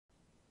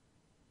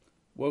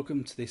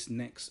Welcome to this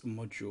next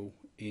module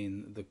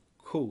in the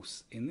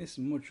course. In this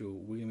module,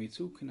 we're going to be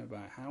talking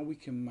about how we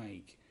can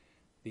make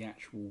the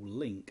actual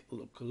link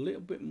look a little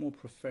bit more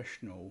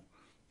professional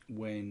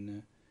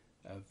when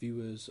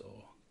viewers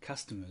or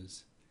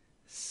customers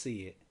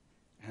see it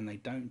and they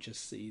don't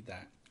just see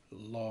that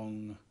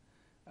long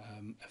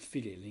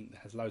affiliate link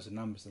that has loads of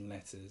numbers and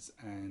letters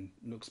and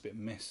looks a bit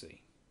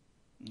messy.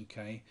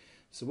 Okay,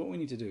 so what we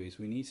need to do is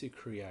we need to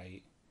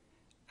create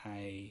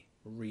a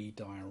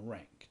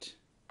redirect.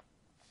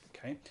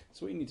 Okay,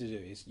 so what you need to do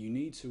is you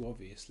need to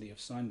obviously have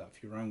signed up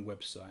for your own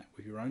website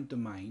with your own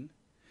domain,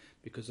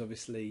 because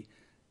obviously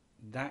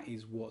that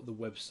is what the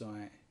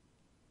website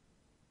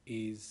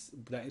is,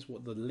 that is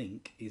what the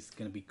link is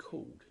going to be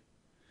called.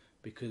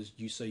 Because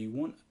you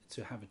want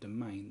to have a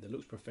domain that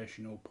looks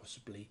professional,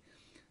 possibly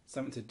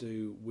something to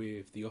do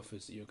with the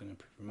offers that you're going to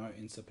be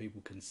promoting so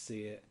people can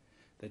see it.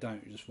 They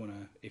don't just want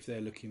to, if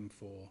they're looking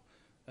for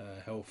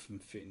health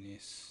and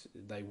fitness,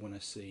 they want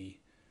to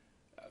see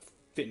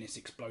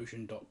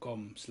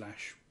fitnessexplosion.com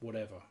slash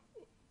whatever.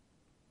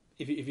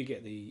 If you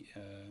get the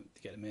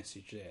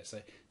message there.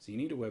 So you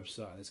need a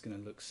website that's going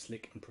to look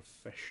slick and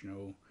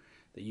professional,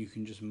 that you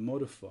can just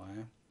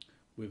modify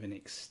with an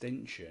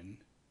extension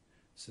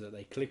so that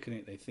they click on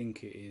it, they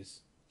think it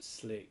is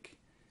slick,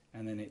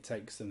 and then it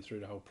takes them through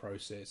the whole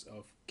process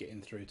of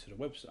getting through to the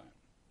website.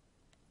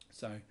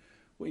 So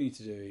what you need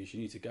to do is you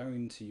need to go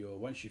into your,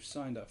 once you've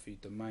signed up for your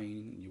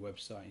domain, your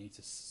website, you need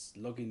to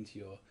log into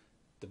your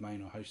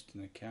domain or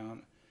hosting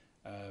account.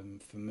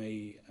 For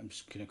me, I'm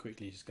just going to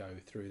quickly just go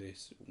through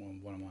this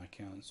on one of my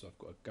accounts. So I've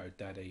got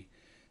GoDaddy.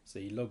 So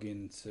you log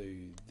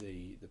into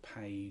the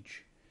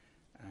page,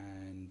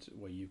 and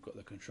where you've got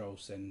the control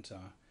center,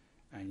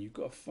 and you've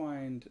got to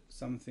find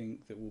something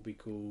that will be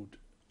called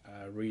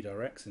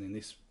redirects, and in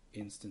this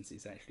instance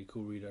it's actually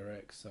called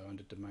redirects. So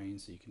under domain,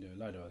 so you can do a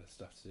load of other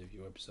stuff to do with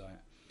your website.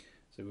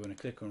 So we want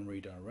to click on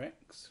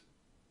redirects.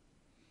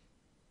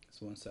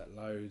 So once that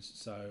loads,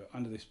 so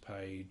under this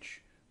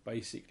page,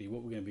 basically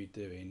what we're going to be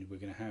doing, we're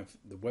going to have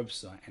the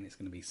website, and it's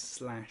going to be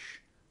slash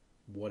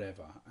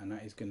whatever, and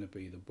that is going to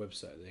be the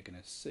website that they're going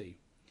to see.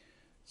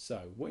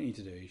 So what you need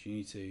to do is you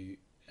need to,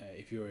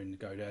 if you're in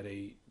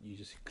GoDaddy, you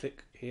just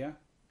click here,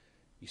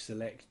 you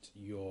select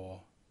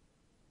your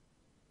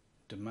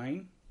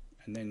domain,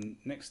 and then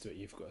next to it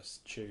you've got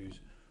to choose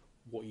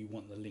what you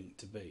want the link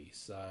to be.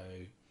 So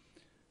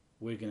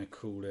we're going to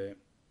call it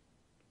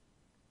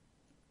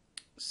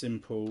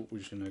simple. We're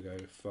just going to go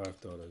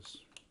 $5.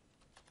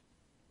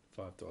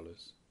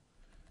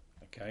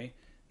 Okay,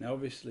 now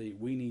obviously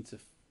we need to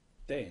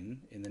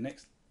then, in the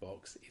next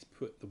box, is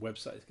put the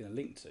website it's going to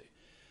link to.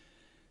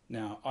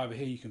 Now over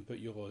here you can put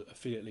your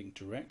affiliate link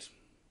direct,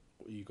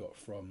 what you got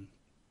from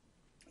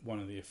one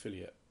of the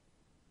affiliate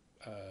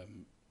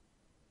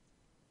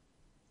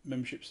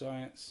membership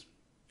sites,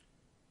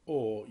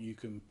 or you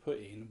can put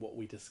in what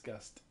we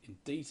discussed in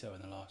detail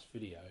in the last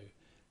video,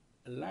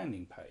 a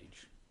landing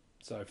page.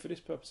 So for this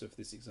purpose of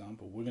this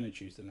example, we're going to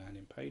choose the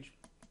landing page.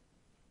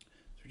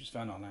 So we just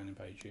found our landing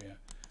page here.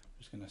 I'm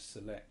just going to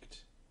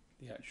select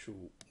the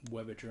actual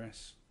web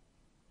address.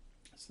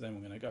 So then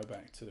we're going to go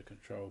back to the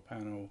control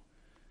panel,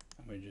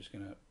 and we're just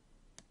going to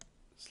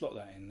slot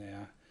that in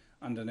there.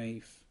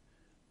 Underneath,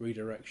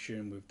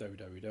 redirection with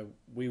www.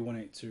 We want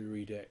it to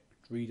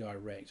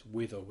redirect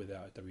with or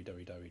without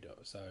www.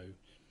 So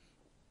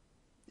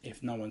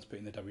if no one's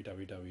putting the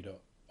www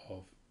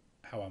of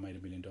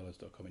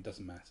howimadeamillion.com, it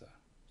doesn't matter.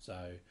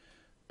 So,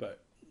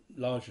 but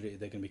largely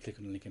they're going to be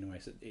clicking on the link anyway,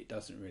 so it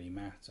doesn't really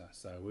matter.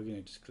 So we're going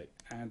to just click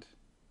add.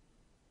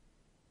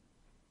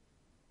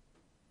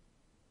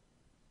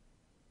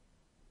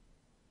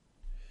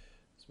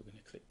 So we're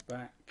going to click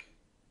back.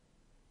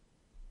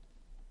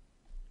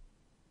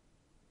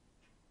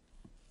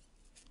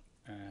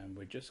 And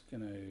we're just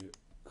going to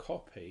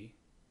copy.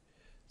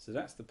 So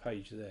that's the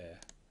page there.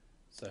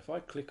 So if I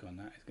click on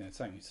that, it's going to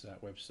take me to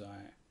that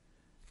website,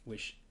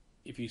 which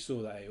if you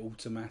saw that, it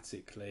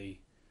automatically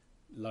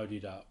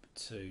loaded up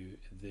to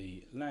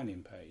the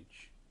landing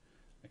page,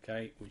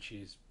 okay, which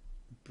is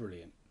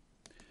brilliant.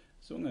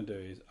 So what I'm going to do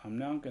is I'm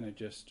now going to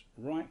just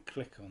right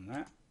click on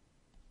that,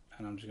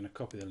 and I'm just going to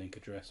copy the link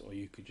address, or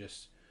you could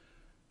just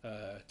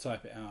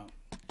type it out.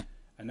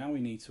 And now we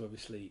need to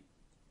obviously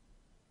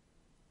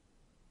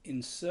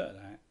insert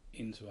that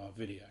into our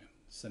video.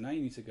 So now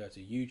you need to go to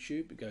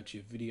YouTube, go to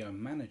your video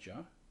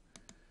manager,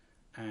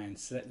 and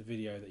select the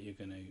video that you're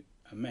going to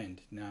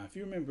amend. Now if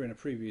you remember, in a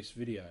previous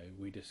video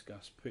we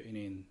discussed putting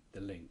in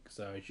the link.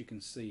 So as you can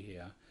see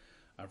here,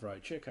 I've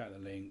wrote check out the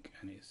link,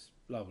 and it's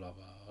blah blah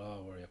blah,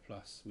 Warrior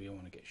Plus. We don't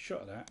want to get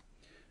shot at that,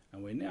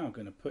 and we're now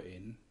going to put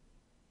in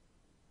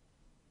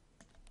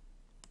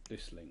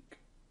this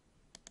link.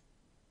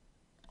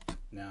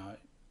 Now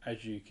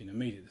as you can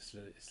immediately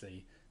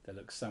see, that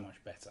looks so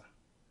much better.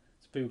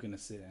 So people are going to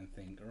sit there and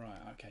think,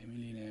 right, okay,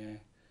 millionaire,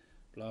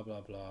 blah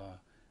blah blah.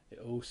 It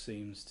all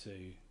seems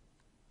to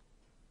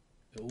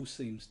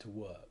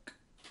work,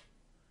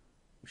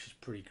 which is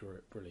pretty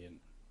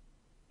brilliant.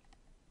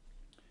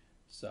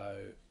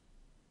 So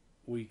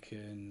we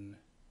can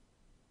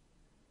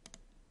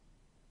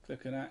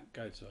click on that,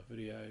 go to our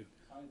video.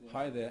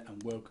 Hi there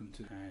and welcome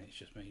to, and it's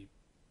just me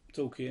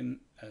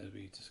talking as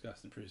we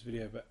discussed in the previous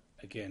video. But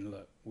again,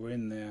 look, we're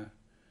in there,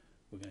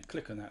 we're going to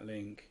click on that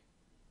link.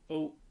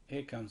 Oh,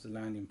 here comes the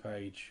landing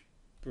page.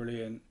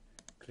 Brilliant.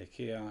 Click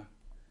here.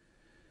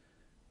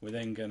 We're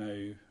then going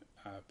to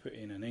put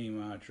in an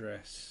email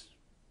address,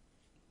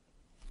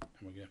 and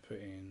we're going to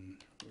put in,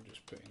 we'll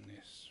just put in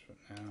this for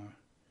now.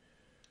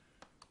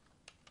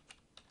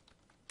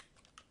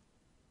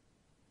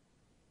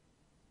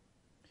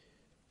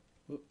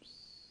 Whoops.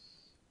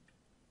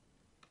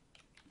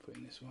 Put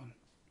in this one,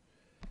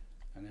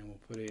 and then we'll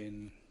put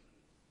in,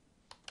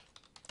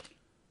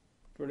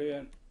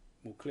 brilliant.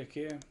 We'll click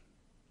here,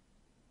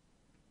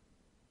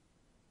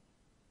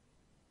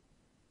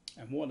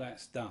 and what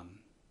that's done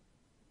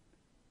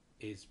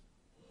is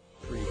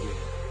pretty good.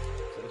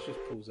 So let's just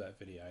pause that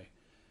video.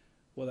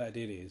 What that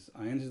did is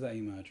I entered that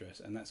email address,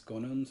 and that's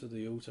gone onto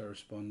the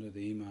autoresponder,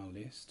 the email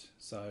list.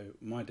 So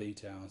my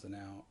details are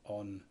now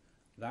on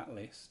that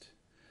list.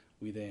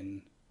 It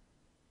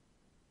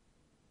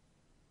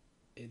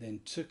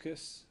then took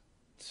us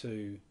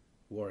to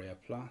Warrior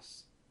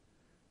Plus,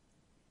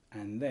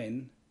 and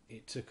then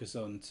it took us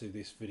on to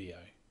this video.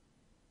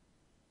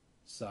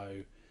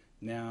 So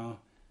now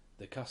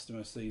the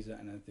customer sees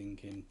that and they're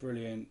thinking,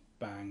 brilliant,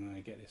 bang,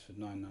 I get this for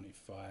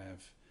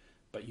 $9.95.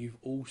 But you've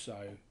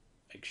also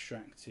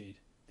extracted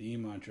the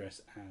email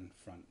address and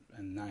front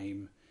and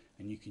name,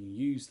 and you can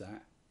use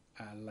that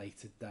at a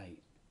later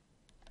date.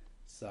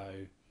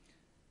 So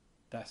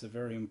that's a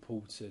very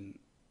important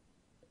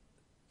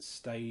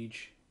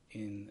stage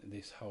in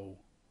this whole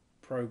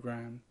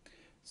program.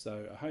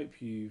 So I hope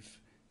you've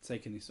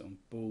taken this on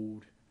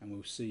board, and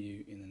we'll see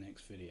you in the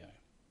next video.